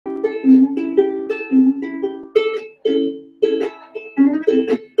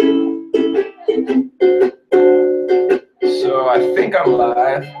I'm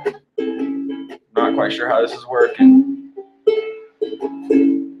live. Not quite sure how this is working.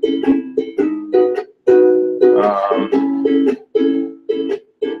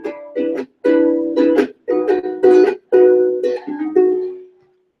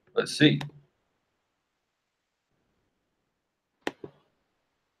 Let's see.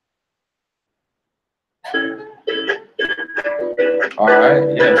 All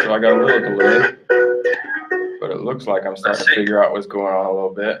right, yeah, so I got a little delay, but it looks like I'm starting to figure out what's going on a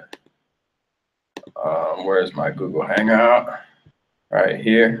little bit. Where's my Google Hangout? Right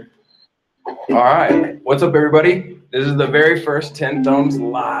here. All right, what's up, everybody? This is the very first TenThumbs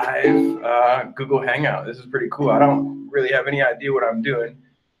live Google Hangout. This is pretty cool. I don't really have any idea what I'm doing.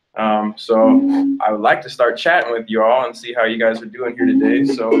 So I would like to start chatting with you all and see how you guys are doing here today.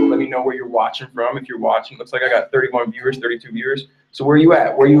 So let me know where you're watching from. If you're watching, looks like I got 31 viewers, 32 viewers. So where are you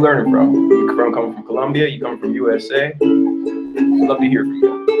at? Where are you learning from? You coming from Colombia? You coming from USA? I'd love to hear from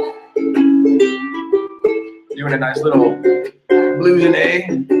you. Doing a nice little blues and A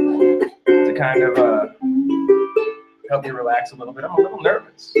to kind of help me relax a little bit. I'm a little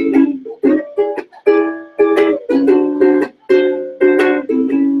nervous.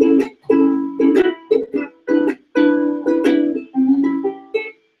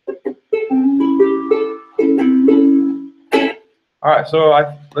 All right, so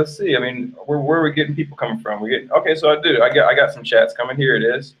let's see. I mean, where are we getting people coming from? Okay, so I got some chats coming. Here it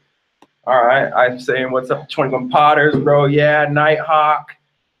is. All right, I'm saying what's up, 21 Potters, bro. Yeah, Nighthawk,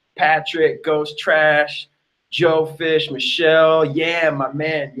 Patrick, Ghost Trash, Joe Fish, Michelle. Yeah, my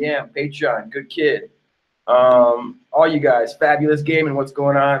man. Yeah, Patreon, good kid. All you guys, Fabulous Gaming, what's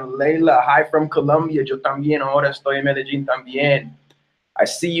going on? Layla, hi from Colombia. Yo también ahora estoy en Medellín también. I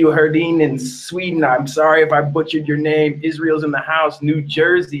see you, Herdine, in Sweden. I'm sorry if I butchered your name. Israel's in the house. New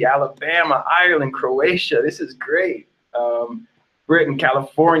Jersey, Alabama, Ireland, Croatia. This is great. Britain,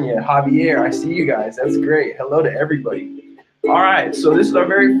 California, Javier. I see you guys. That's great. Hello to everybody. All right, so this is our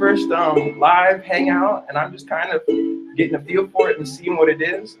very first live hangout, and I'm just kind of getting a feel for it and seeing what it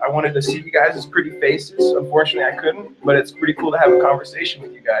is. I wanted to see you guys' pretty faces. Unfortunately, I couldn't, but it's pretty cool to have a conversation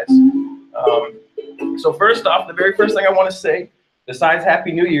with you guys. So first off, the very first thing I want to say, besides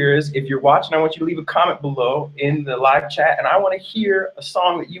Happy New Year, is if you're watching, I want you to leave a comment below in the live chat, and I want to hear a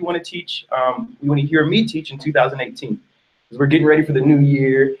song that you want to teach, you want to hear me teach in 2018. Because we're getting ready for the new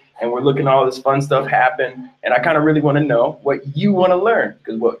year, and we're looking at all this fun stuff happen, and I kind of really want to know what you want to learn,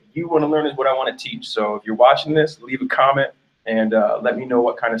 because what you want to learn is what I want to teach. So if you're watching this, leave a comment and let me know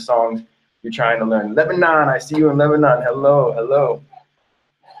what kind of songs you're trying to learn. Lebanon, I see you in Lebanon. Hello, hello.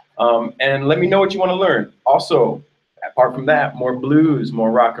 And let me know what you want to learn. Also, apart from that, more blues,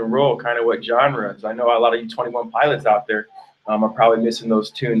 more rock and roll, kind of what genres. I know a lot of you 21 Pilots out there are probably missing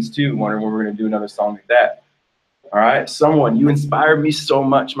those tunes too, wondering when we're going to do another song like that. All right, someone, you inspire me so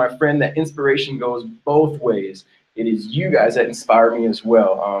much, my friend. That inspiration goes both ways. It is you guys that inspire me as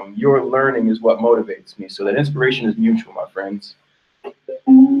well. Your learning is what motivates me. So that inspiration is mutual, my friends.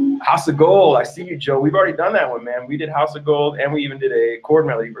 House of Gold, I see you, Joe. We've already done that one, man. We did House of Gold, and we even did a chord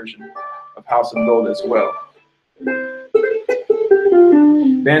melody version of House of Gold as well.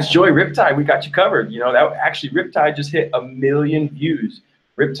 Vance Joy, Riptide, we got you covered. You know, that actually, Riptide just hit 1 million views.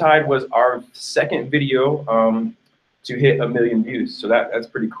 Riptide was our second video to hit 1 million views. So that's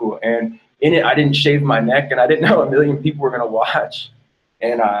pretty cool. And in it, I didn't shave my neck, and I didn't know 1 million people were gonna watch.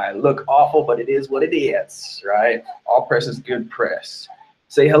 And I look awful, but it is what it is, right? All press is good press.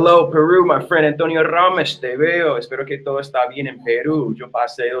 Say hello, Peru, my friend Antonio Ramos, te veo. Espero que todo está bien en Perú. Yo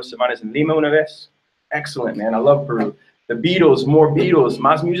pasé 2 semanas en Lima una vez. Excellent, man. I love Peru. The Beatles, more Beatles,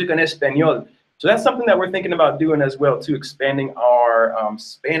 más música en español. So that's something that we're thinking about doing as well, too, expanding our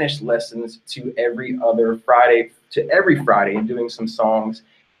Spanish lessons to every Friday, and doing some songs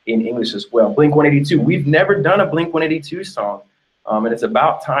in English as well. Blink-182, we've never done a Blink-182 song, and it's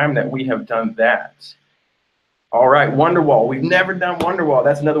about time that we have done that. All right, Wonderwall, we've never done Wonderwall.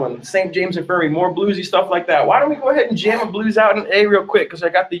 That's another one. St. James Infirmary, more bluesy stuff like that. Why don't we go ahead and jam a blues out in A real quick, because I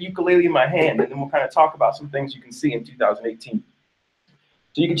got the ukulele in my hand, and then we'll kind of talk about some things you can see in 2018.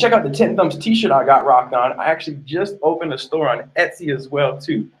 So you can check out the TenThumbs t-shirt I got rocked on. I actually just opened a store on Etsy as well,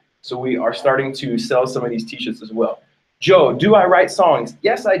 too. So we are starting to sell some of these t-shirts as well. Joe, do I write songs?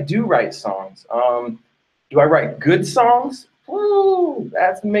 Yes, I do write songs. Do I write good songs? Ooh,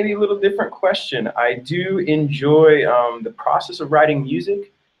 that's maybe a little different question. I do enjoy the process of writing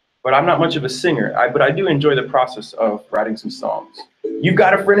music, but I'm not much of a singer. But I do enjoy the process of writing some songs. You've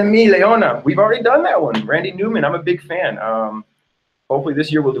Got a Friend in Me, Leona. We've already done that one. Randy Newman, I'm a big fan. Hopefully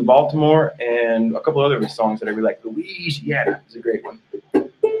this year we'll do Baltimore and a couple other songs that I really like. Louisiana is a great one.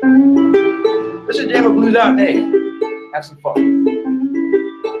 Let's just jam a blues out, hey. Have some fun.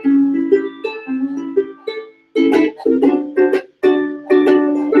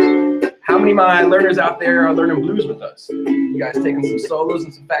 many of my learners out there are learning blues with us? You guys taking some solos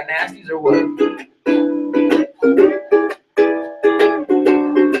and some fat nasties or what?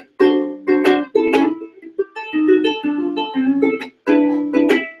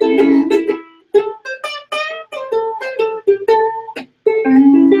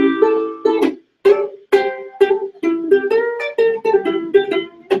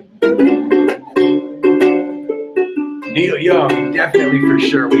 Neil Young, definitely for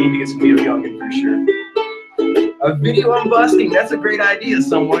sure. We need to get some Neil Young in for sure. A video on busking, that's a great idea,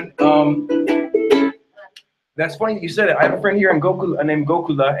 someone. That's funny that you said it. I have a friend here in Gokula named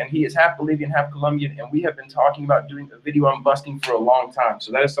Gokula, and he is half Bolivian, half Colombian, and we have been talking about doing a video on busking for a long time.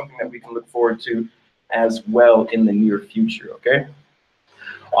 So that is something that we can look forward to as well in the near future, okay?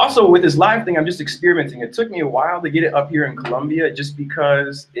 Also, with this live thing, I'm just experimenting. It took me a while to get it up here in Colombia just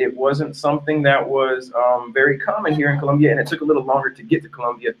because it wasn't something that was very common here in Colombia, and it took a little longer to get to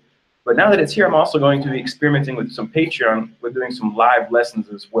Colombia. But now that it's here, I'm also going to be experimenting with some Patreon. We're doing some live lessons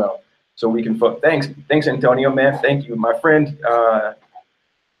as well. So we can, thanks Antonio, man, thank you. My friend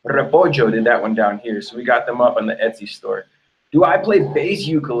Repollo did that one down here, so we got them up on the Etsy store. Do I play bass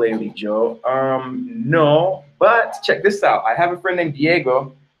ukulele, Joe? No, but check this out. I have a friend named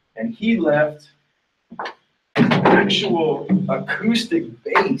Diego, and he left an actual acoustic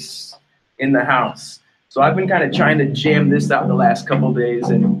bass in the house. So I've been kind of trying to jam this out the last couple of days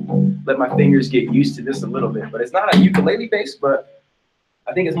and let my fingers get used to this a little bit. But it's not a ukulele bass, but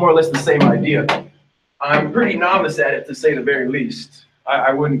I think it's more or less the same idea. I'm pretty novice at it, to say the very least.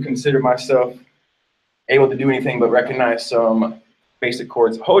 I wouldn't consider myself able to do anything but recognize some basic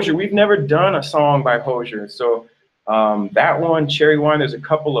chords. Hosier, we've never done a song by Hosier, so that one, Cherry Wine, there's a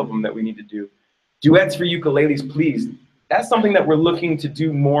couple of them that we need to do. Duets for ukuleles, please. That's something that we're looking to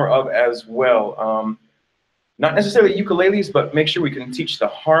do more of as well. Not necessarily ukuleles, but make sure we can teach the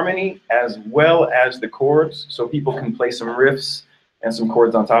harmony as well as the chords, so people can play some riffs and some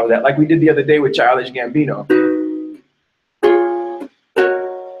chords on top of that, like we did the other day with Childish Gambino.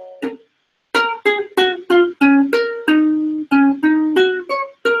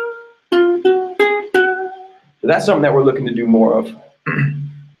 So that's something that we're looking to do more of.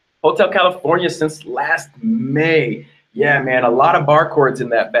 Hotel California since last May. Yeah, man, a lot of bar chords in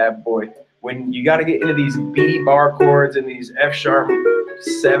that bad boy. When you got to get into these B bar chords and these F sharp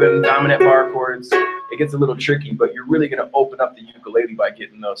 7 dominant bar chords, it gets a little tricky, but you're really going to open up the ukulele by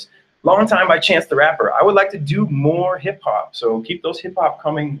getting those. Long Time by Chance the Rapper. I would like to do more hip hop, so keep those hip hop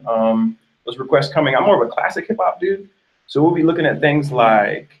coming, those requests coming. I'm more of a classic hip hop dude, so we'll be looking at things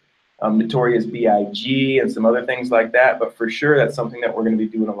like Notorious B.I.G. and some other things like that, but for sure that's something that we're going to be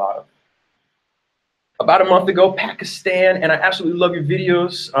doing a lot of. About a month ago, Pakistan, and I absolutely love your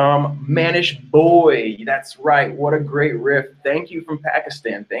videos. Manish Boy, that's right, what a great riff. Thank you from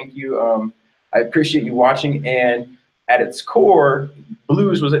Pakistan, thank you. I appreciate you watching, and at its core,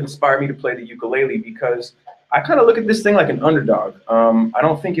 blues was what inspired me to play the ukulele because I kind of look at this thing like an underdog. I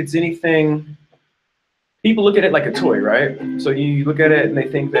don't think it's anything, people look at it like a toy, right? So you look at it and they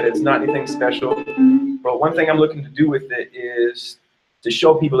think that it's not anything special, but one thing I'm looking to do with it is to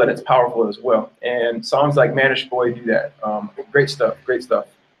show people that it's powerful as well. And songs like Manish Boy do that. Great stuff, great stuff.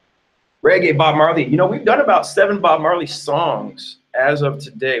 Reggae, Bob Marley. You know, we've done about 7 Bob Marley songs as of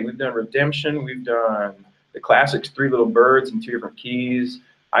today. We've done Redemption, we've done the classics, 3 Little Birds in 2 different keys.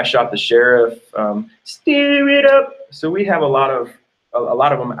 I Shot the Sheriff, Steer It Up. So we have a lot of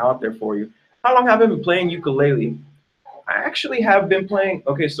them out there for you. How long have I been playing ukulele? I actually have been playing,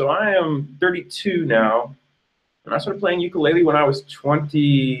 okay, so I am 32 now. And I started playing ukulele when I was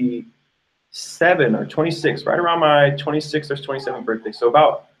 27 or 26, right around my 26th or 27th birthday. So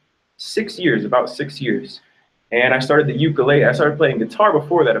about 6 years, And I started the ukulele. I started playing guitar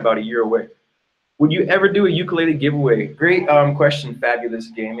before that, about a year away. Would you ever do a ukulele giveaway? Great question, Fabulous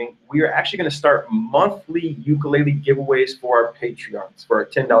Gaming. We are actually going to start monthly ukulele giveaways for our Patreons, for our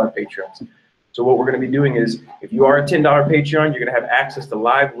 $10 Patreons. So what we're going to be doing is, if you are a $10 Patreon, you're going to have access to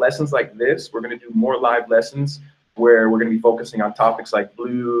live lessons like this. We're going to do more live lessons where we're going to be focusing on topics like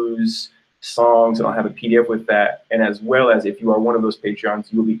blues, songs, and I'll have a PDF with that. And as well as, if you are one of those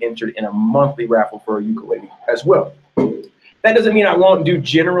Patreons, you will be entered in a monthly raffle for a ukulele as well. That doesn't mean I won't do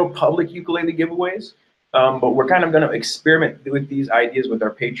general public ukulele giveaways, but we're kind of going to experiment with these ideas with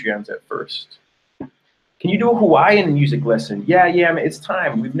our Patreons at first. Can you do a Hawaiian music lesson? Yeah, it's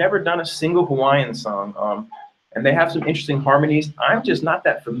time. We've never done a single Hawaiian song, and they have some interesting harmonies. I'm just not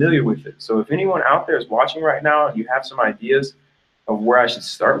that familiar with it. So if anyone out there is watching right now and you have some ideas of where I should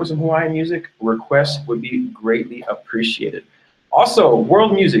start with some Hawaiian music, requests would be greatly appreciated. Also,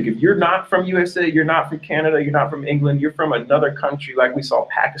 world music. If you're not from USA, you're not from Canada, you're not from England, you're from another country, like we saw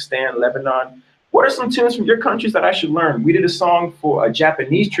Pakistan, Lebanon. What are some tunes from your countries that I should learn? We did a song for a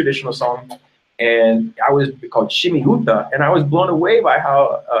Japanese traditional song, and I was called Shimi Uta, and I was blown away by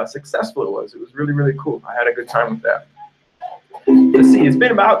how successful it was. It was really, really cool. I had a good time with that. Let's see, it's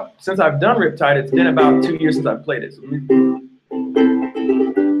been about, since I've done Riptide, it's been about 2 years since I've played it. So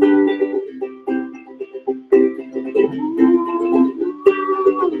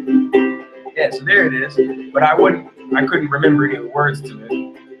yeah, so there it is. But I couldn't remember any of the words to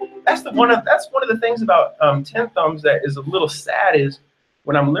it. That's one of the things about TenThumbs that is a little sad is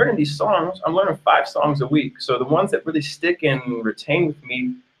when I'm learning these songs, I'm learning 5 songs a week. So the ones that really stick and retain with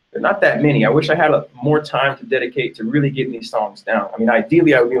me, they're not that many. I wish I had more time to dedicate to really getting these songs down. I mean,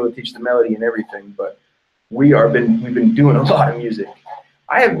 ideally I would be able to teach the melody and everything, but we've been doing a lot of music.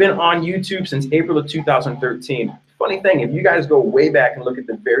 I have been on YouTube since April of 2013. Funny thing, if you guys go way back and look at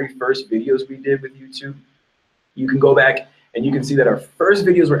the very first videos we did with YouTube, you can go back and you can see that our first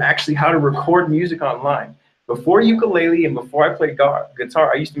videos were actually how to record music online. Before ukulele and before I played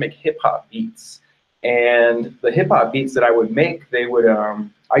guitar, I used to make hip hop beats. And the hip hop beats that I would make,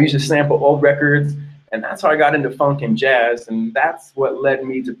 I used to sample old records, and that's how I got into funk and jazz, and that's what led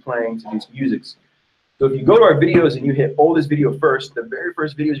me to playing to these musics. So if you go to our videos and you hit oldest video first, the very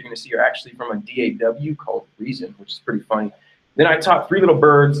first videos you're gonna see are actually from a DAW called Reason, which is pretty funny. Then I taught 3 little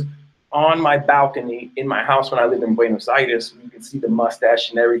birds on my balcony in my house when I lived in Buenos Aires. You can see the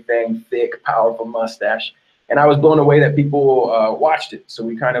mustache and everything, thick, powerful mustache. And I was blown away that people watched it. So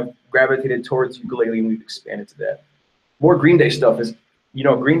we kind of gravitated towards ukulele and we've expanded to that. More Green Day stuff is,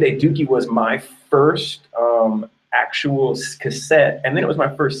 Green Day Dookie was my first actual cassette, and then it was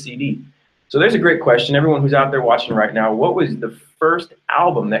my first CD. So there's a great question. Everyone who's out there watching right now, what was the first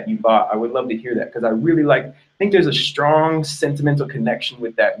album that you bought? I would love to hear that because I think there's a strong sentimental connection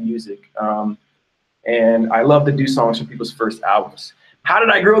with that music. And I love to do songs from people's first albums. How did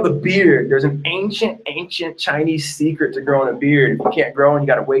I grow the beard? There's an ancient Chinese secret to growing a beard. If you can't grow and you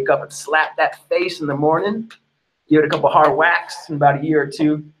got to wake up and slap that face in the morning, give it a couple hard whacks in about a year or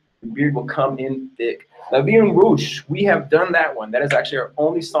 2, the beard will come in thick. La Vie en Rouge, we have done that one. That is actually our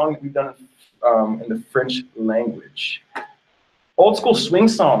only song that we've done in the French language. Old school swing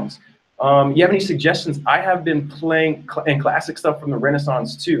songs. You have any suggestions? I have been playing classic stuff from the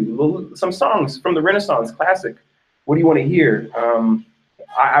Renaissance too. Some songs from the Renaissance classic. What do you want to hear?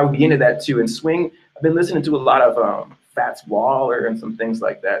 I would be into that too. And swing, I've been listening to a lot of Fats Waller and some things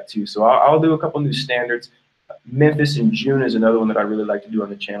like that too. So I'll do a couple new standards. Memphis in June is another one that I really like to do on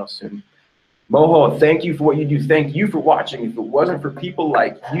the channel soon. Moho, thank you for what you do. Thank you for watching. If it wasn't for people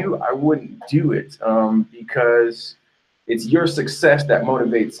like you, I wouldn't do it because it's your success that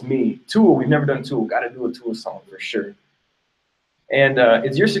motivates me. Tool, we've never done Tool. Got to do a Tool song for sure. And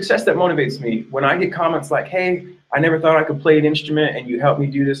it's your success that motivates me. When I get comments like, hey, I never thought I could play an instrument and you helped me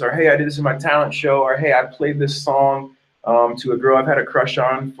do this, or hey, I did this in my talent show, or hey, I played this song to a girl I've had a crush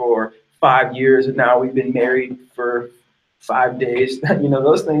on for 5 years and now we've been married for 5 days.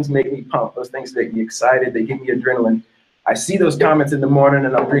 Those things make me pump. Those things make me excited. They give me adrenaline. I see those comments in the morning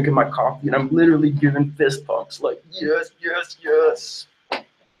and I'm drinking my coffee and I'm literally giving fist pumps like, yes, yes, yes.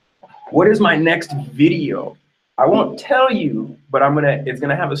 What is my next video? I won't tell you, but it's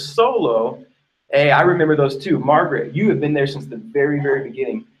gonna have a solo. Hey, I remember those too. Margaret, you have been there since the very, very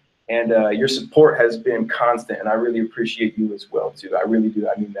beginning. And your support has been constant, and I really appreciate you as well too. I really do.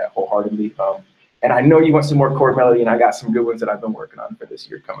 I mean that wholeheartedly. And I know you want some more chord melody, and I got some good ones that I've been working on for this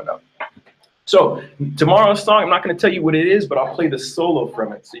year coming up. So tomorrow's song, I'm not going to tell you what it is, but I'll play the solo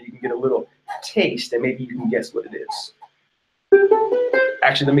from it so you can get a little taste, and maybe you can guess what it is.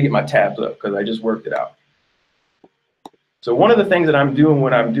 Actually, let me get my tabs up because I just worked it out. So one of the things that I'm doing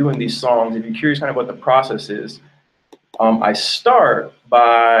when I'm doing these songs, if you're curious kind of what the process is, I start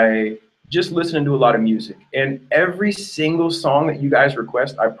by just listening to a lot of music. And every single song that you guys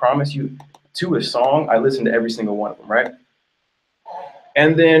request, I promise you, to a song, I listen to every single one of them, right?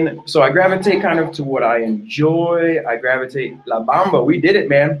 And then, so I gravitate kind of to what I enjoy. I gravitate, La Bamba, we did it,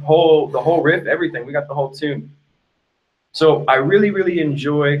 man. The whole riff, everything, we got the whole tune. So I really, really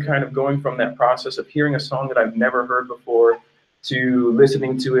enjoy kind of going from that process of hearing a song that I've never heard before to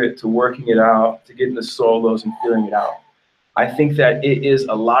listening to it, to working it out, to getting the solos and feeling it out. I think that it is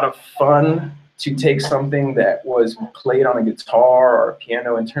a lot of fun to take something that was played on a guitar or a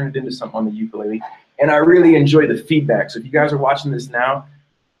piano and turn it into something on the ukulele. And I really enjoy the feedback. So if you guys are watching this now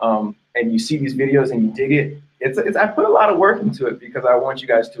and you see these videos and you dig it, I put a lot of work into it because I want you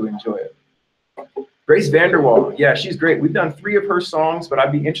guys to enjoy it. Grace Vanderwall, yeah, she's great. We've done 3 of her songs, but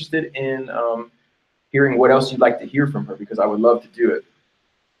I'd be interested in hearing what else you'd like to hear from her, because I would love to do it.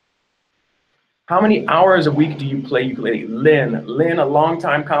 How many hours a week do you play ukulele? Lynn, a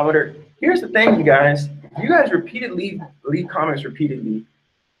long-time commenter. Here's the thing, you guys. If you guys repeatedly leave comments repeatedly,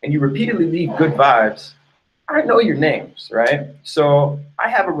 and you repeatedly leave good vibes, I know your names, right? So I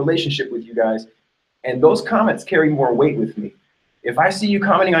have a relationship with you guys, and those comments carry more weight with me. If I see you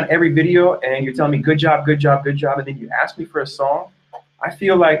commenting on every video and you're telling me good job, good job, good job, and then you ask me for a song, I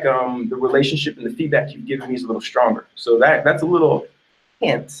feel like the relationship and the feedback you've given me is a little stronger. So that's a little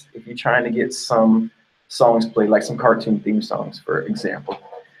hint if you're trying to get some songs played, like some cartoon theme songs, for example.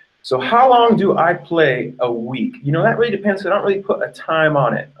 So how long do I play a week? You know, that really depends. I don't really put a time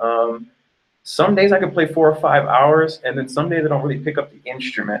on it. Some days I can play 4 or 5 hours, and then some days I don't really pick up the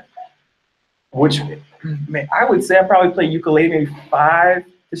instrument, which I would say I probably play ukulele maybe 5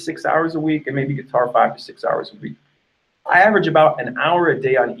 to 6 hours a week, and maybe guitar 5 to 6 hours a week. I average about an hour a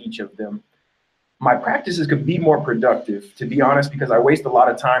day on each of them. My practices could be more productive, to be honest, because I waste a lot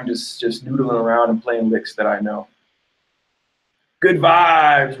of time just noodling around and playing licks that I know. Good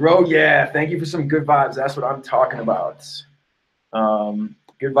vibes, bro. Yeah, thank you for some good vibes. That's what I'm talking about.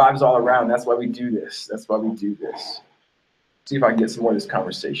 Good vibes all around. That's why we do this. That's why we do this. See if I can get some more of this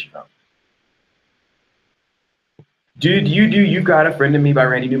conversation up. Dude, You've Got a Friend in Me by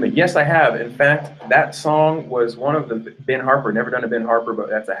Randy Newman. Yes, I have. In fact, that song was one of the Ben Harper. Never done a Ben Harper, but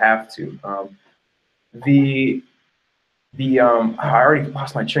that's a have to. I already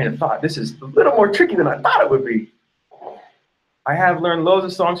lost my train of thought. This is a little more tricky than I thought it would be. I have learned loads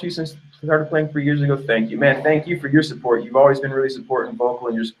of songs from you since I started playing 3 years ago. Thank you, man. Thank you for your support. You've always been really supportive and vocal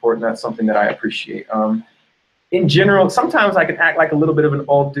in your support, and that's something that I appreciate. In general, sometimes I can act like a little bit of an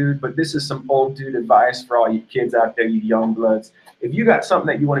old dude, but this is some old dude advice for all you kids out there, you young bloods. If you got something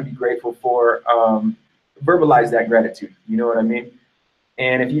that you want to be grateful for, verbalize that gratitude. You know what I mean?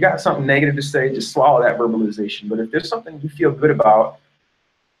 And if you got something negative to say, just swallow that verbalization. But if there's something you feel good about,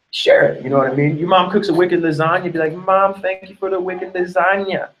 share it. You know what I mean? Your mom cooks a wicked lasagna, be like, Mom, thank you for the wicked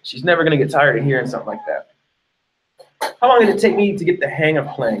lasagna. She's never going to get tired of hearing something like that. How long did it take me to get the hang of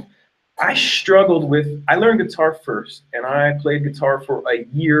playing? I learned guitar first, and I played guitar for a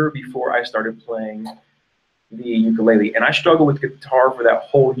year before I started playing the ukulele. And I struggled with guitar for that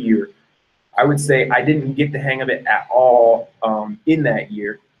whole year. I would say I didn't get the hang of it at all in that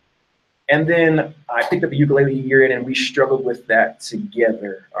year. And then I picked up a ukulele a year in, and we struggled with that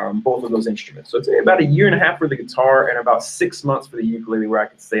together, both of those instruments. So it's about a year and a half for the guitar and about 6 months for the ukulele where I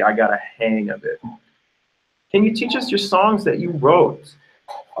could say I got a hang of it. Can you teach us your songs that you wrote?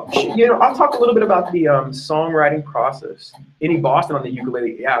 You know, I'll talk a little bit about the songwriting process. Any Boston on the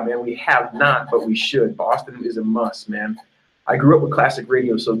ukulele? Yeah, man, we have not, but we should. Boston is a must, man. I grew up with classic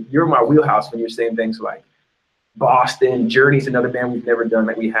radio, so you're in my wheelhouse when you're saying things like Boston. Journey's another band we've never done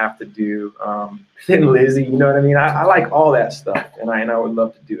that we have to do. Thin Lizzy, you know what I mean? I like all that stuff, and I would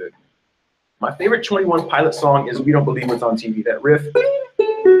love to do it. My favorite 21 Pilot song is We Don't Believe What's on TV. That riff.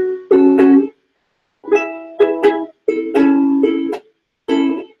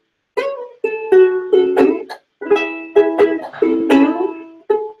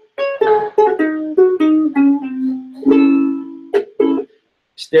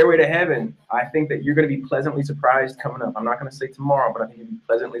 Stairway to Heaven. I think that you're going to be pleasantly surprised coming up. I'm not going to say tomorrow, but I think you'll be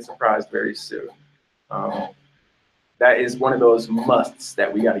pleasantly surprised very soon. That is one of those musts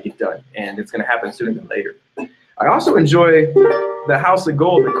that we got to get done, and it's going to happen sooner than later. I also enjoy the House of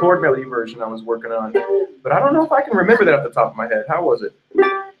Gold, the chord melody version I was working on, but I don't know if I can remember that off the top of my head. How was it?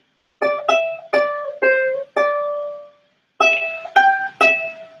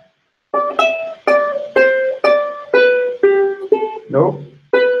 Nope.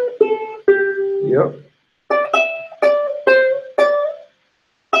 Yep.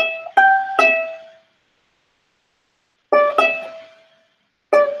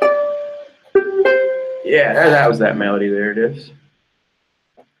 Yeah, that was that melody. There it is.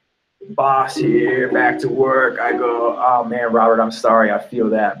 Boss here, back to work. I go, oh man, Robert, I'm sorry. I feel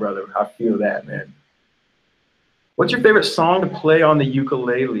that, brother. I feel that, man. What's your favorite song to play on the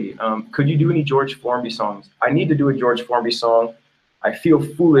ukulele? Could you do any George Formby songs? I need to do a George Formby song. I feel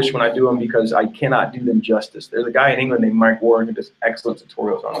foolish when I do them because I cannot do them justice. There's a guy in England named Mike Warren who does excellent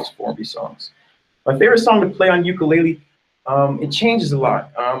tutorials on those Formby songs. My favorite song to play on ukulele, it changes a lot.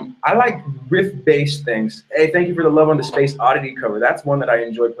 I like riff-based things. Hey, thank you for the Love on the Space Oddity cover. That's one that I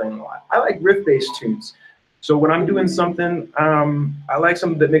enjoy playing a lot. I like riff-based tunes. So when I'm doing something, I like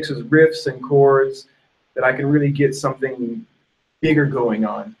something that mixes riffs and chords that I can really get something bigger going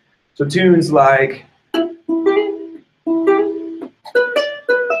on. So tunes like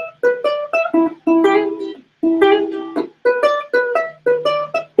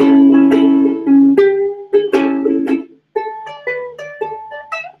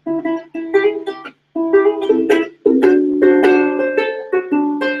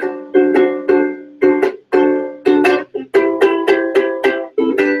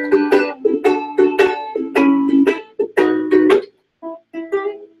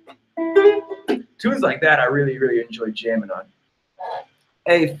like that, I really, really enjoy jamming on.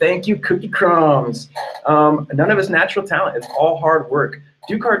 Hey, thank you, Cookie Crumbs. None of it's natural talent. It's all hard work.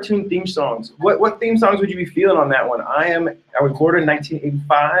 Do cartoon theme songs. What theme songs would you be feeling on that one? I was born in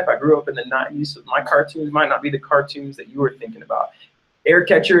 1985. I grew up in the 90s, so my cartoons might not be the cartoons that you were thinking about.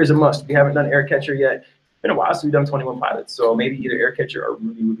 Aircatcher is a must. We haven't done Aircatcher yet. It's been a while since we've done 21 Pilots, so maybe either Aircatcher or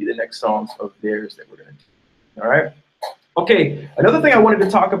Rudy would be the next songs of theirs that we're gonna do. All right. Okay. Another thing I wanted to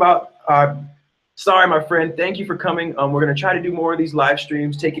talk about. Sorry, my friend. Thank you for coming. We're gonna try to do more of these live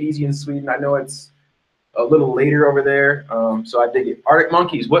streams. Take it easy in Sweden. I know it's a little later over there, so I dig it. Arctic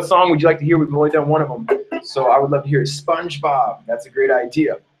Monkeys. What song would you like to hear? We've only done one of them, so I would love to hear SpongeBob. That's a great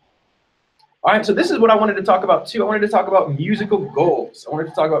idea. All right, so this is what I wanted to talk about too. I wanted to talk about musical goals.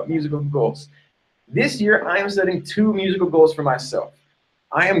 This year, I am setting 2 musical goals for myself.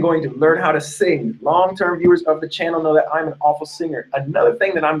 I am going to learn how to sing. Long-term viewers of the channel know that I'm an awful singer. Another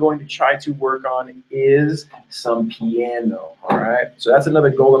thing that I'm going to try to work on is some piano, all right? So that's another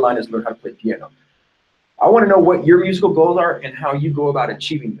goal of mine, is learn how to play piano. I want to know what your musical goals are and how you go about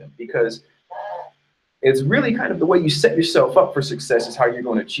achieving them, because it's really kind of the way you set yourself up for success is how you're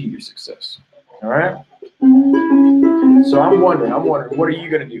going to achieve your success, all right? So I'm wondering, what are you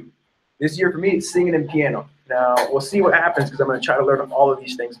going to do? This year for me, it's singing and piano. Now, we'll see what happens, because I'm going to try to learn all of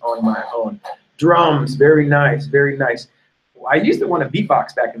these things on my own. Drums, very nice, very nice. I used to want to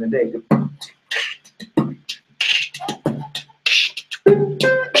beatbox back in the day.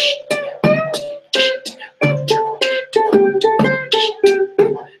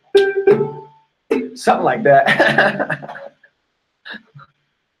 Something like that.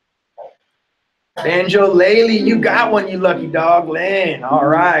 Banjo Laley, you got one, you lucky dog. Lynn, all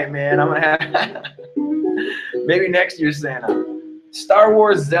right, man. I'm gonna have maybe next year, Santa. Star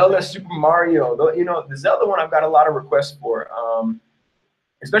Wars, Zelda, Super Mario. You know, the Zelda one I've got a lot of requests for.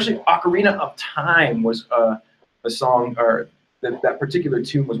 Especially Ocarina of Time was a song, or that particular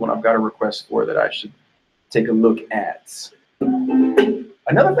tune was one I've got a request for that I should take a look at.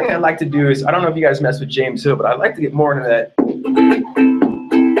 Another thing I'd like to do is, I don't know if you guys mess with James Hill, but I'd like to get more into that.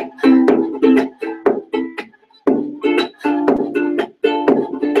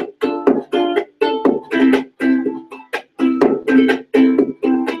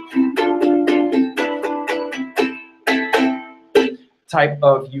 Type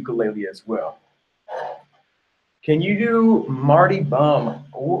of ukulele as well. Can you do Marty Bum?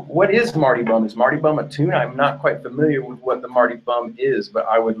 What is Marty Bum? Is Marty Bum a tune? I'm not quite familiar with what the Marty Bum is, but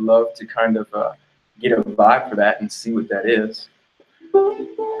I would love to kind of get a vibe for that and see what that is.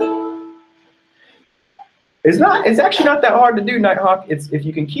 It's actually not that hard to do, Nighthawk. If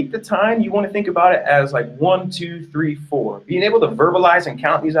you can keep the time, you want to think about it as like 1, 2, 3, 4. Being able to verbalize and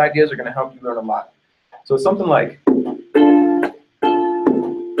count these ideas are going to help you learn a lot. So it's something like.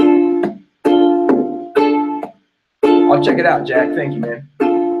 I'll check it out, Jack. Thank you, man.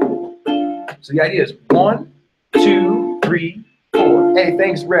 So the idea is 1, 2, 3, 4. Hey,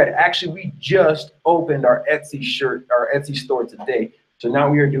 thanks, Red. Actually, we just opened our Etsy store today. So now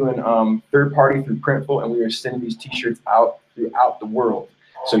we are doing third party through Printful, and we are sending these t-shirts out throughout the world.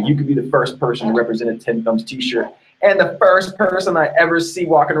 So you could be the first person to represent a TenThumbs t-shirt, and the first person I ever see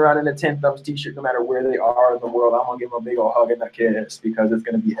walking around in a TenThumbs t-shirt, no matter where they are in the world. I'm gonna give them a big old hug and a kiss, because it's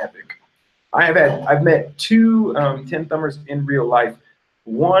gonna be epic. I've met 2 TenThumbers in real life.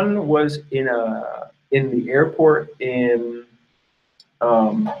 One was in the airport in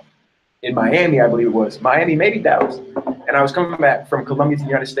Miami, I believe it was. Miami, maybe Dallas. And I was coming back from Colombia to the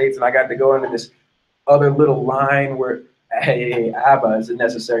United States, and I got to go into this other little line where, hey, ABBA is a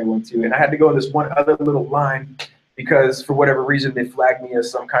necessary one too. And I had to go in this one other little line because for whatever reason they flagged me as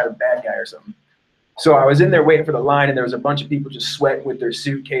some kind of bad guy or something. So I was in there waiting for the line, and there was a bunch of people just sweating with their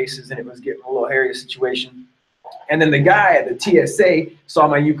suitcases, and it was getting a little hairy situation. And then the guy at the TSA saw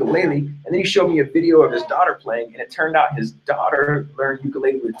my ukulele, and then he showed me a video of his daughter playing, and it turned out his daughter learned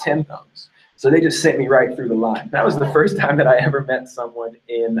ukulele with TenThumbs. So they just sent me right through the line. That was the first time that I ever met someone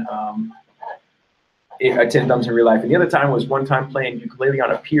in a TenThumbs in real life. And the other time was one time playing ukulele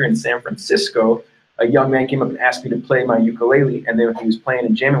on a pier in San Francisco. A young man came up and asked me to play my ukulele, and then he was playing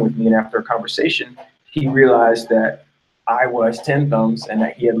and jamming with me, and after a conversation, he realized that I was TenThumbs and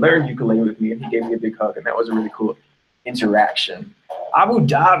that he had learned ukulele with me, and he gave me a big hug, and that was a really cool interaction. Abu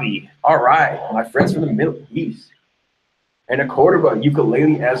Dhabi, all right, my friends from the Middle East. And a Cordoba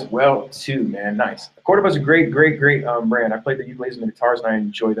ukulele as well too, man, nice. A Cordoba's a great brand. I played the ukuleles and the guitars, and I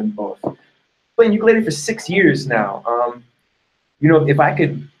enjoy them both. Playing ukulele for 6 years now. You know, if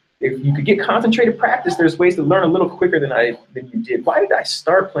you could get concentrated practice, there's ways to learn a little quicker than you did. Why did I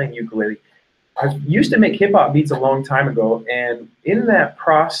start playing ukulele? I used to make hip hop beats a long time ago, and in that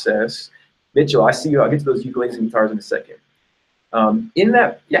process, Mitchell, I see you. I'll get to those ukuleles and guitars in a second.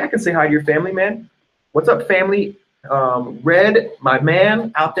 I can say hi to your family, man. What's up, family? Red, my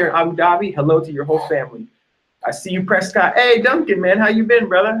man, out there in Abu Dhabi. Hello to your whole family. I see you, Prescott. Hey, Duncan, man, how you been,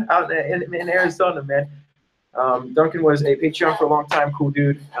 brother? Out in Arizona, man. Duncan was a Patreon for a long time. Cool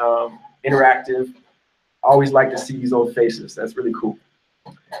dude. Interactive. Always like to see these old faces. That's really cool.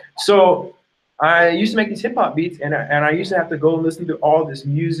 So I used to make these hip hop beats, and I used to have to go and listen to all this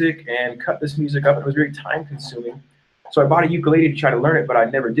music and cut this music up. It was very time consuming. So I bought a ukulele to try to learn it, but I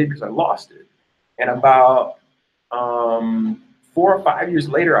never did because I lost it. And about 4 or 5 years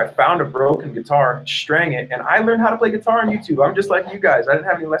later, I found a broken guitar, strang it, and I learned how to play guitar on YouTube. I'm just like you guys. I didn't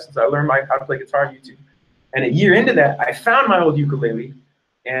have any lessons. I learned how to play guitar on YouTube. And a year into that, I found my old ukulele,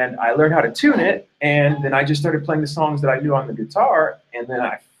 and I learned how to tune it, and then I just started playing the songs that I knew on the guitar, and then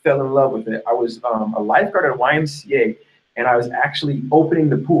I fell in love with it. I was a lifeguard at a YMCA, and I was actually opening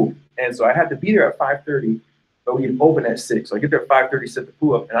the pool. And so I had to be there at 5:30, but we'd open at 6. So I get there at 5:30, set the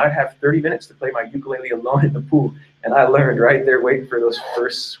pool up, and I'd have 30 minutes to play my ukulele alone in the pool. And I learned right there waiting for those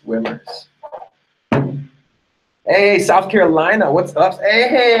first swimmers. Hey, South Carolina, what's up?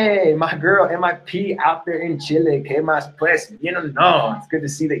 Hey, my girl MIP out there in Chile. Que más pues? No, it's good to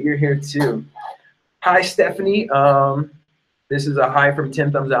see that you're here too. Hi, Stephanie. This is a hi from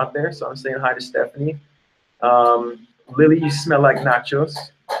TenThumbs out there, so I'm saying hi to Stephanie. Lily, you smell like nachos.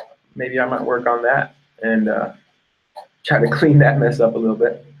 Maybe I might work on that and try to clean that mess up a little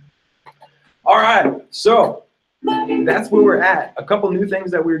bit. All right, so that's where we're at. A couple new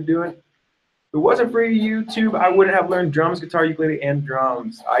things that we're doing. If it wasn't for YouTube, I wouldn't have learned drums, guitar, ukulele, and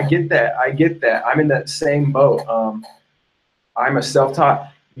drums. I get that. I get that. I'm in that same boat. I'm a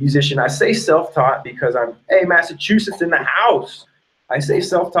self-taught musician. I say self-taught because hey, Massachusetts in the house. I say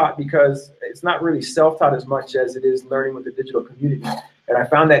self-taught because it's not really self-taught as much as it is learning with the digital community. And I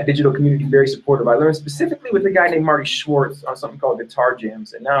found that digital community very supportive. I learned specifically with a guy named Marty Schwartz on something called Guitar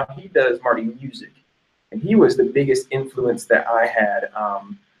Jams. And now he does Marty Music. And he was the biggest influence that I had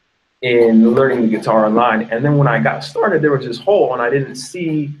in learning the guitar online. And then when I got started, there was this hole and I didn't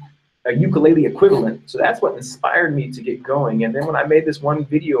see a ukulele equivalent. So that's what inspired me to get going. And then when I made this one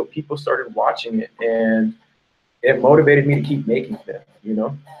video, people started watching it and it motivated me to keep making them,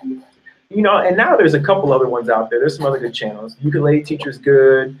 and now there's a couple other ones out there. There's some other good channels. Ukulele Teacher's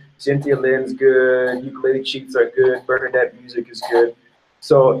good, Cynthia Lynn's good, Ukulele Cheats are good, Bernadette Music is good.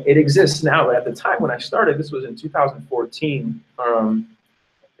 So it exists now, but at the time when I started, this was in 2014,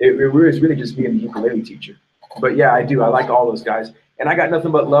 it was really just being the ukulele teacher. But yeah, I like all those guys. And I got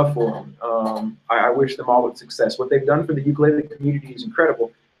nothing but love for them. I wish them all with success. What they've done for the ukulele community is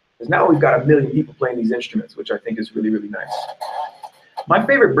incredible. Because now we've got 1 million people playing these instruments, which I think is really, really nice. My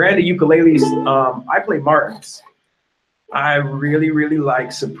favorite brand of ukuleles, I play Martins. I really, really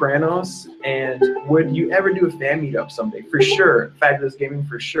like Sopranos. And would you ever do a fan meetup someday? For sure. Fabulous Gaming,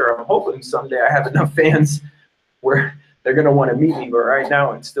 for sure. I'm hoping someday I have enough fans where they're going to want to meet me. But right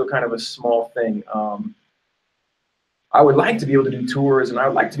now, it's still kind of a small thing. I would like to be able to do tours, and I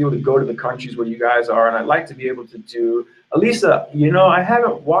would like to be able to go to the countries where you guys are, and I'd like to be able to do Elisa. I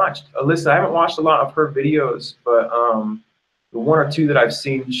haven't watched Alyssa. I haven't watched a lot of her videos, but the one or two that I've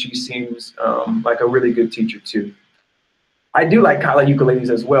seen, she seems like a really good teacher too. I do like Kala ukuleles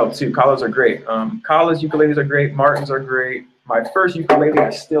as well too. Kalas are great. Kala's ukuleles are great. Martins are great. My first ukulele I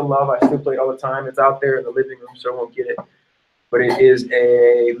still love. I still play it all the time. It's out there in the living room, so I won't get it. But it is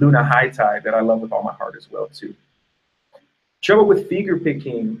a Luna High Tide that I love with all my heart as well too. Trouble with finger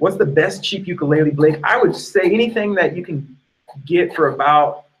picking. What's the best cheap ukulele, Blake? I would say anything that you can get for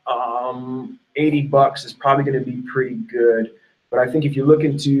about $80 is probably going to be pretty good. But I think if you're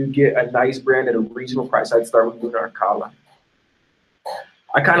looking to get a nice brand at a reasonable price, I'd start with Lunar Kala.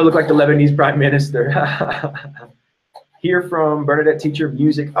 I kind of look like the Lebanese Prime Minister. Hear from Bernadette Teacher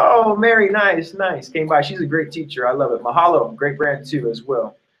Music. Oh, Mary, nice. Came by. She's a great teacher. I love it. Mahalo, great brand too as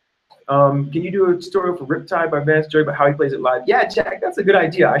well. Can you do a tutorial for Riptide by Vance Joy about how he plays it live? Yeah, Jack, that's a good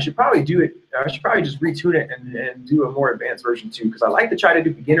idea. I should probably do it. I should probably just retune it and do a more advanced version too, because I like to try to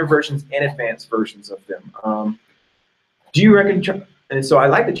do beginner versions and advanced versions of them. Do you reckon? And so I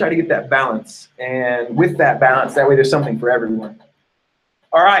like to try to get that balance. And with that balance, that way there's something for everyone.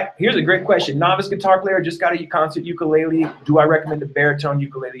 All right, here's a great question. Novice guitar player, just got a concert ukulele. Do I recommend a baritone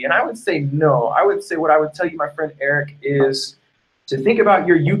ukulele? And I would say no. I would say what I would tell you, my friend Eric, is to think about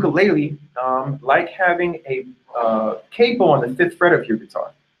your ukulele like having a capo on the 5th fret of your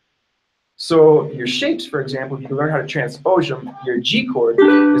guitar. So your shapes, for example, if you can learn how to transpose them, your G chord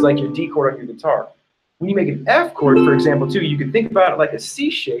is like your D chord on your guitar. When you make an F chord, for example, too, you can think about it like a C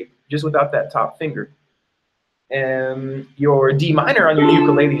shape, just without that top finger. your D minor on your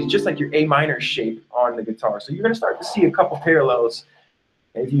ukulele is just like your A minor shape on the guitar. So you're going to start to see a couple parallels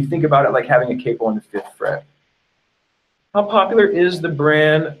if you think about it like having a capo on the 5th fret. How popular is the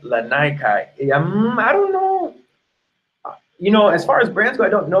brand Lanaikai? I don't know. You know, as far as brands go, I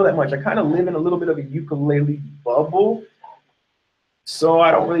don't know that much. I kind of live in a little bit of a ukulele bubble. So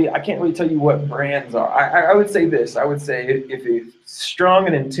I can't really tell you what brands are. I would say this. I would say if it's strong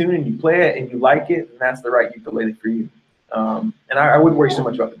and in tune and you play it and you like it, then that's the right ukulele for you. And I wouldn't worry so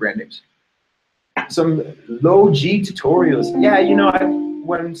much about the brand names. Some low G tutorials. Yeah, you know,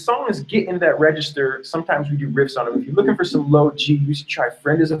 when songs get in that register, sometimes we do riffs on them. If you're looking for some low G, you should try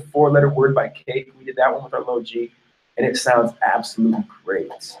Friend is a 4-letter word by Cake. We did that one with our low G, and it sounds absolutely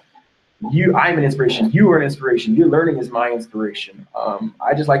great. I'm an inspiration. You are an inspiration. Your learning is my inspiration.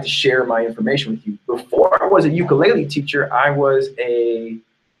 I just like to share my information with you. Before I was a ukulele teacher, I was a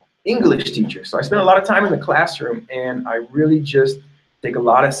English teacher. So I spent a lot of time in the classroom, and I really just take a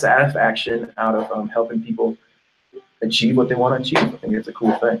lot of satisfaction out of helping people achieve what they want to achieve. I think it's a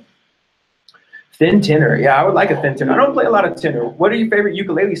cool thing. Thin tenor. Yeah, I would like a thin tenor. I don't play a lot of tenor. What are your favorite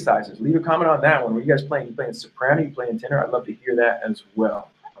ukulele sizes? Leave a comment on that one. What are you guys playing? You playing soprano? You playing tenor? I'd love to hear that as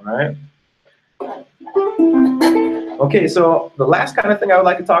well. All right. Okay, so the last kind of thing I would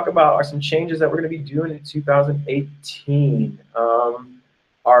like to talk about are some changes that we're going to be doing in 2018.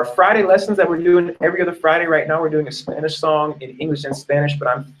 Our Friday lessons that we're doing every other Friday right now, we're doing a Spanish song in English and Spanish, but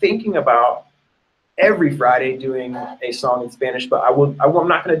I'm thinking about every Friday doing a song in Spanish, but I'm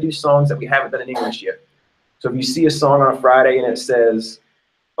not going to do songs that we haven't done in English yet. So if you see a song on a Friday and it says,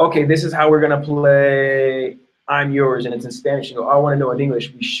 okay, this is how we're going to play I'm Yours, and it's in Spanish, you go, oh, I want to know in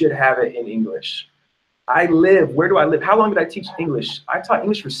English, we should have it in English. Where do I live? How long did I teach English? I taught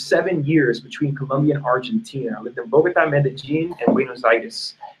English for 7 years between Colombia and Argentina. I lived in Bogota, Medellin, and Buenos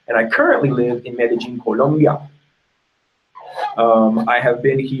Aires. And I currently live in Medellin, Colombia. I have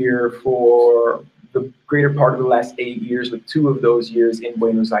been here for the greater part of the last 8 years, with 2 of those years in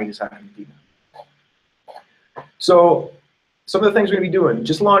Buenos Aires, Argentina. So some of the things we're going to be doing,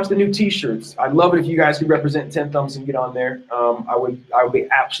 just launched the new t-shirts. I'd love it if you guys could represent 10 Thumbs and get on there. I would be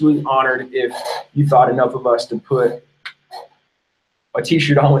absolutely honored if you thought enough of us to put a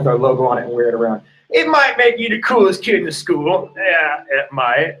t-shirt on with our logo on it and wear it around. It might make you the coolest kid in the school. Yeah, it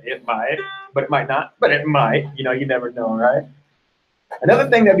might, but it might not, but it might. You know, you never know, right? Another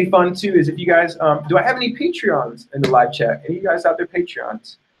thing that'd be fun too is if you guys, do I have any Patreons in the live chat? Any of you guys out there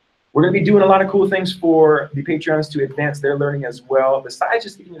Patreons? We're going to be doing a lot of cool things for the Patreons to advance their learning as well. Besides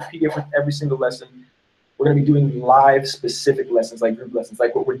just getting a PDF with every single lesson, we're going to be doing live specific lessons, like group lessons,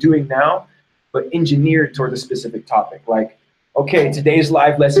 like what we're doing now, but engineered toward a specific topic. Like, okay, today's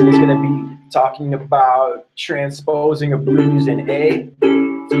live lesson is going to be talking about transposing a blues in A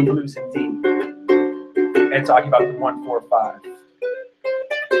to blues in D, and talking about the 1-4-5.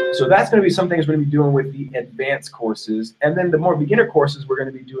 So that's going to be some things we're going to be doing with the advanced courses. And then the more beginner courses, we're going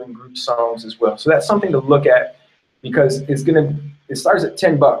to be doing group songs as well. So that's something to look at, because it starts at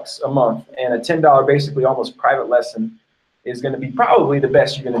 $10 a month, and a $10 basically almost private lesson is going to be probably the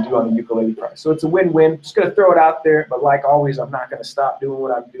best you're going to do on the ukulele price. So it's a win-win. Just going to throw it out there. But like always, I'm not going to stop doing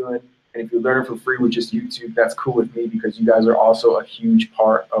what I'm doing. And if you're learning for free with just YouTube, that's cool with me, because you guys are also a huge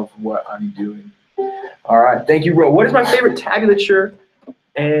part of what I'm doing. All right. Thank you, Ro. What is my favorite tabulature?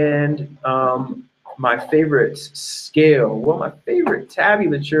 And my favorite scale. Well, my favorite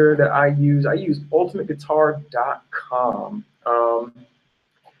tabulature that I use ultimateguitar.com.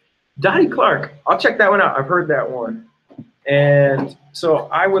 Dottie Clark, I'll check that one out. I've heard that one. And so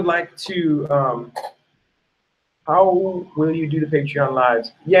I would like to, how will you do the Patreon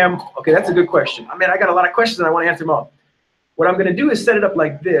lives? Yeah, okay, that's a good question. I mean, I got a lot of questions and I want to answer them all. What I'm going to do is set it up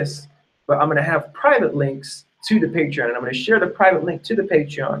like this, but I'm going to have private links to the Patreon, and I'm going to share the private link to the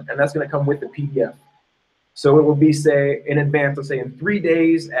Patreon, and that's going to come with the PDF. So it will be, say, in advance, let's say in 3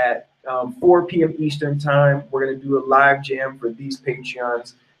 days at 4 p.m. Eastern time, we're going to do a live jam for these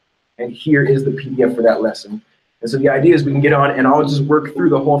Patreons, and here is the PDF for that lesson. And so the idea is we can get on, and I'll just work through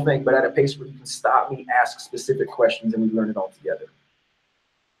the whole thing, but at a pace where you can stop me, ask specific questions, and we learn it all together.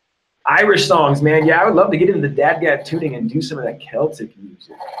 Irish songs, man. Yeah, I would love to get into the dadgad tuning and do some of that Celtic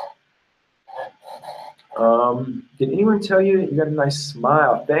music. Did anyone tell you that you got a nice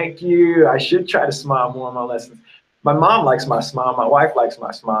smile? Thank you. I should try to smile more on my lessons. My mom likes my smile. My wife likes my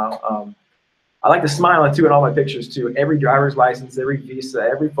smile. I like to smile too in all my pictures too. Every driver's license, every visa,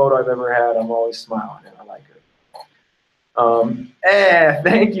 every photo I've ever had, I'm always smiling, and I like it.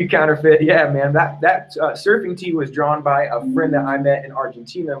 Thank you, Counterfeit. Yeah, man, that surfing tee was drawn by a friend that I met in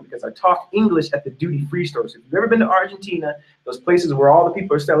Argentina because I taught English at the duty-free stores. If you've ever been to Argentina, those places where all the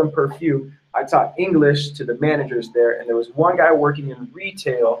people are selling perfume, I taught English to the managers there, and there was one guy working in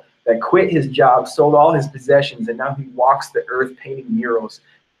retail that quit his job, sold all his possessions, and now he walks the earth painting murals.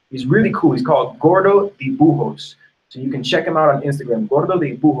 He's really cool. He's called Gordo Dibujos. So you can check him out on Instagram, Gordo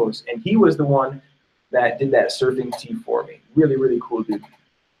Dibujos, and he was the one that did that surfing tee for me. Really, really cool dude.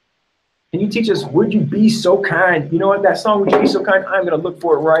 Can you teach us Would You Be So Kind? You know what, that song, Would You Be So Kind? I'm gonna look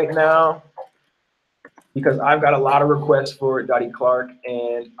for it right now because I've got a lot of requests for Dottie Clark,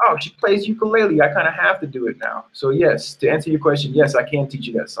 and oh, she plays ukulele. I kind of have to do it now. So yes, to answer your question, yes, I can teach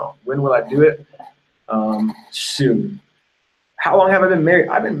you that song. When will I do it? Soon. How long have I been married?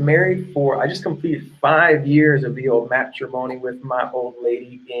 I've been married for, I just completed 5 years of the old matrimony with my old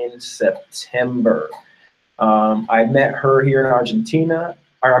lady in September. I met her here in Argentina,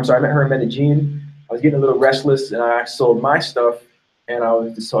 or I'm sorry, I met her in Medellin. I was getting a little restless and I sold my stuff, and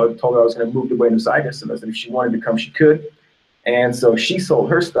so I told her I was gonna move to Buenos Aires, and I said if she wanted to come, she could. And so she sold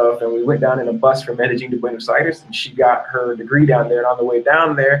her stuff, and we went down in a bus from Medellin to Buenos Aires, and she got her degree down there. And on the way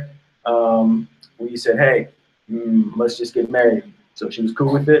down there, we said, hey, let's just get married. So she was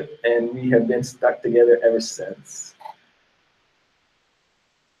cool with it, and we have been stuck together ever since.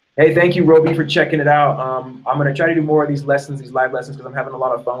 Hey, thank you, Roby, for checking it out. I'm going to try to do more of these lessons, these live lessons, because I'm having a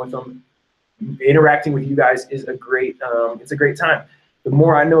lot of fun with them. Interacting with you guys is a great, it's a great time. The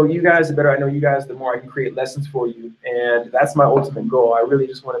more I know you guys, the better I know you guys, the more I can create lessons for you. And that's my ultimate goal. I really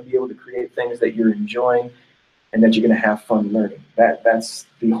just want to be able to create things that you're enjoying and that you're going to have fun learning. That's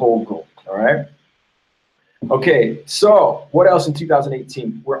the whole goal, all right? Okay, so what else in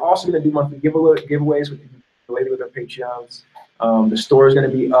 2018? We're also going to do monthly giveaways related with our Patreons. The store is going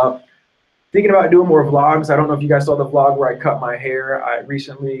to be up. Thinking about doing more vlogs. I don't know if you guys saw the vlog where I cut my hair. I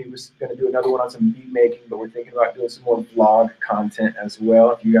recently was going to do another one on some beat making, but we're thinking about doing some more vlog content as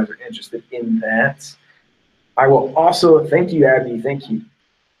well, if you guys are interested in that. I will also, thank you, Abby, thank you.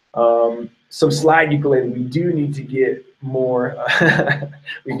 Some slide ukulele. We do need to get more,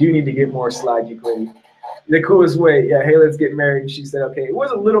 we do need to get more slide ukulele. The coolest way, yeah, hey, let's get married. And she said, okay, it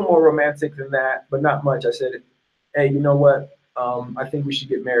was a little more romantic than that, but not much. I said, hey, you know what? I think we should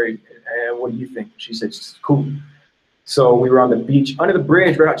get married. And what do you think? She said, cool. So we were on the beach, under the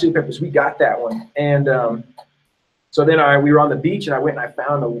bridge, Red Hot Chili Peppers. We got that one. And so then we were on the beach, and I went and I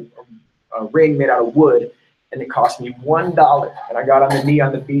found a ring made out of wood, and it cost me $1. And I got on the knee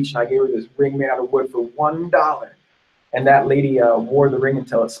on the beach, and I gave her this ring made out of wood for $1. And that lady wore the ring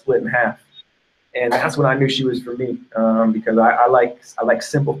until it split in half. And that's when I knew she was for me, because I like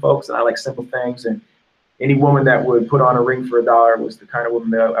simple folks, and I like simple things. And any woman that would put on a ring for $1 was the kind of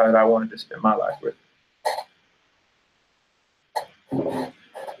woman that I wanted to spend my life with. All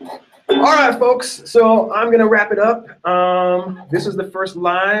right, folks, so I'm gonna wrap it up. This is the first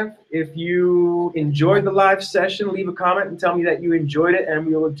live. If you enjoyed the live session, leave a comment and tell me that you enjoyed it, and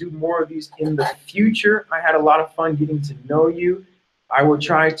we will do more of these in the future. I had a lot of fun getting to know you. I will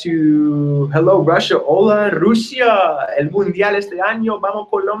try to, hello Russia, hola Rusia, el mundial este año, vamos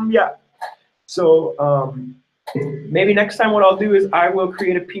Colombia. So maybe next time what I'll do is I will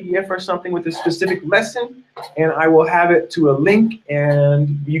create a PDF or something with a specific lesson, and I will have it to a link,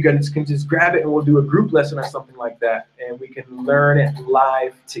 and you guys can just grab it, and we'll do a group lesson or something like that, and we can learn it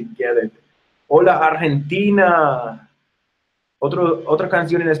live together. Hola Argentina. Otra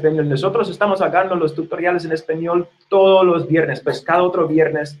canción en español. Nosotros estamos sacando los tutoriales en español todos los viernes, pues cada otro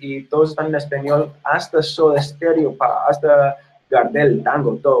viernes, y todos están en español, hasta Soda Stereo, hasta Gardel,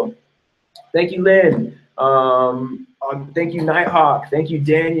 Tango, todo. Thank you, Lynn. Thank you, Nighthawk. Thank you,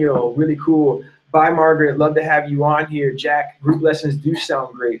 Daniel. Really cool. Bye, Margaret. Love to have you on here. Jack, group lessons do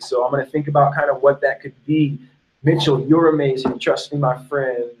sound great, so I'm going to think about kind of what that could be. Mitchell, you're amazing. Trust me, my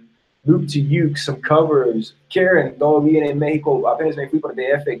friend. Luke to Uke, some covers. Karen, todo bien en México. Apenas me fui por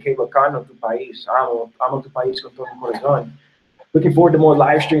DF, qué bacano tu país. Amo tu país con todo mi corazón. Looking forward to more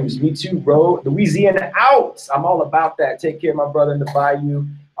live streams. Me too, bro. Louisiana out. I'm all about that. Take care, my brother in the bayou.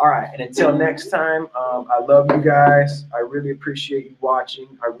 All right, and until next time, I love you guys. I really appreciate you watching.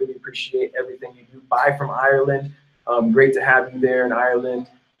 I really appreciate everything you do. Bye from Ireland. Great to have you there in Ireland.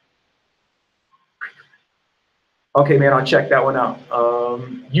 Okay, man, I'll check that one out.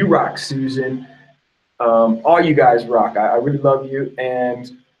 You rock, Susan. All you guys rock. I really love you. And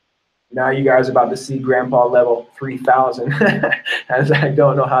now you guys are about to see Grandpa level 3000 as I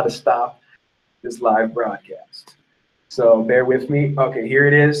don't know how to stop this live broadcast. So bear with me. Okay, here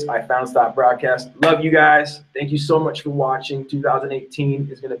it is. I found stop broadcast. Love you guys. Thank you so much for watching. 2018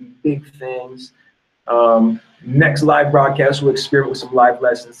 is going to be big things. Next live broadcast, we'll experiment with some live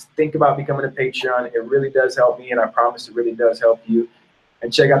lessons. Think about becoming a Patreon. It really does help me, and I promise it really does help you.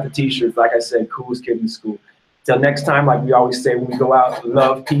 And check out the t-shirts. Like I said, coolest kid in school. Till next time, like we always say when we go out,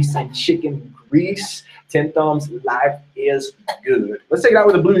 love, peace, and chicken grease. 10 thumbs, life is good. Let's take it out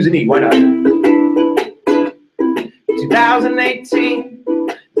with the blues and E. Why not? 2018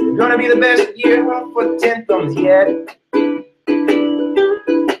 is gonna be the best year for 10 thumbs yet.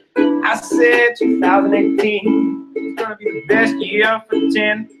 I said 2018 is gonna be the best year for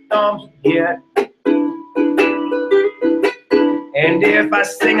 10 thumbs yet. And if I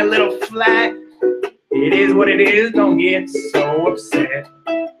sing a little flat, it is what it is, don't get so upset.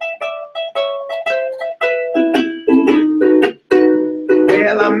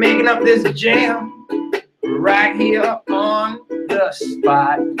 Well, I'm making up this jam right here on the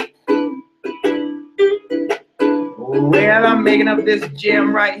spot. Well, I'm making up this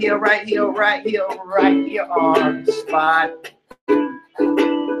jam right here, right here, right here, right here on the spot.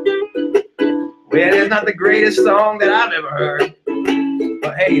 Well, it's not the greatest song that I've ever heard,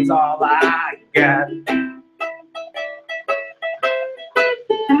 but hey, it's all I got.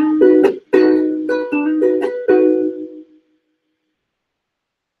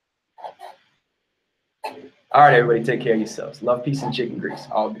 All right, everybody, take care of yourselves. Love, peace, and chicken grease.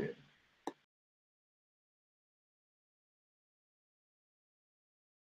 All good.